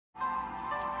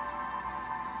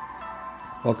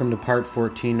Welcome to part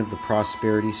 14 of the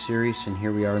Prosperity series, and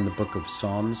here we are in the book of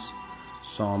Psalms,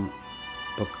 Psalm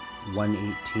book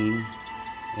 118.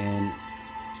 And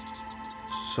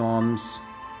Psalms,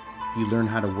 you learn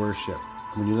how to worship.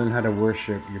 When you learn how to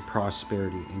worship, your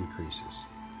prosperity increases.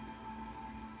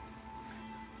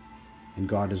 And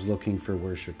God is looking for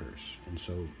worshipers. And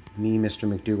so me, Mr.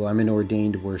 McDougall, I'm an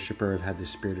ordained worshiper. I've had the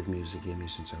spirit of music in me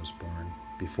since I was born,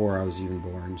 before I was even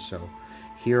born. So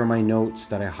here are my notes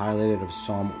that I highlighted of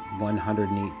Psalm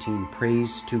 118.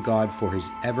 Praise to God for his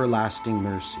everlasting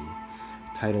mercy.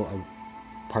 Title of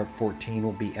part 14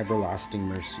 will be Everlasting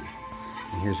Mercy.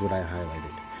 And here's what I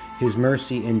highlighted. His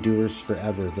mercy endures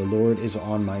forever. The Lord is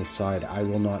on my side. I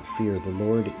will not fear. The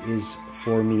Lord is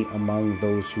for me among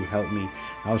those who help me.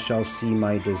 I shall see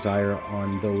my desire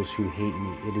on those who hate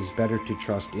me. It is better to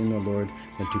trust in the Lord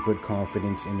than to put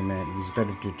confidence in a man. It is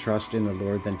better to trust in the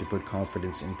Lord than to put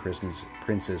confidence in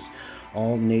princes.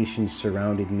 All nations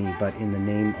surrounded me, but in the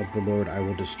name of the Lord I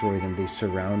will destroy them. They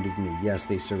surrounded me. Yes,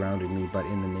 they surrounded me, but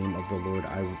in the name of the Lord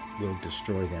I will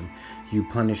destroy them. You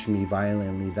punish me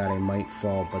violently that I might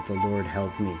fall, but the Lord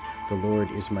helped me. The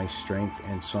Lord is my strength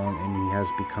and song, and he has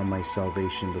become my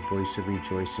salvation. The voice of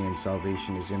rejoicing and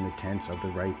salvation is in the tents of the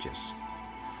righteous.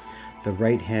 The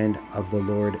right hand of the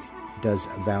Lord does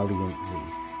valiantly.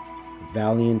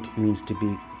 Valiant means to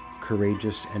be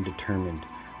courageous and determined.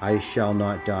 I shall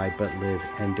not die but live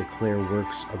and declare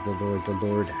works of the Lord. The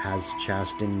Lord has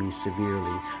chastened me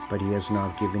severely, but he has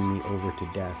not given me over to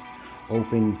death.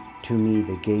 Open to me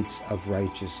the gates of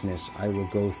righteousness. I will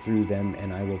go through them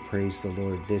and I will praise the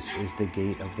Lord. This is the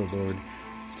gate of the Lord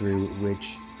through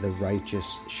which the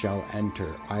righteous shall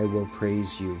enter. I will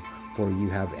praise you, for you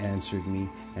have answered me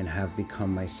and have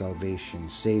become my salvation.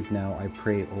 Save now, I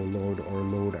pray, O Lord, or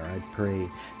Lord, I pray.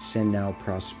 Send now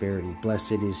prosperity.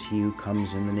 Blessed is he who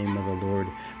comes in the name of the Lord.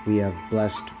 We have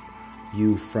blessed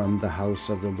you from the house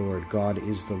of the Lord. God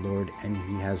is the Lord, and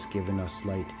he has given us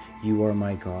light. You are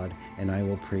my God, and I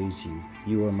will praise you.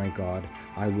 You are my God,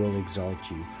 I will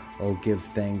exalt you. Oh, give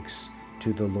thanks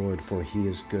to the Lord, for he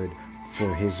is good,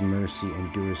 for his mercy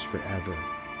endures forever.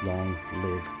 Long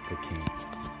live the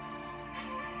King.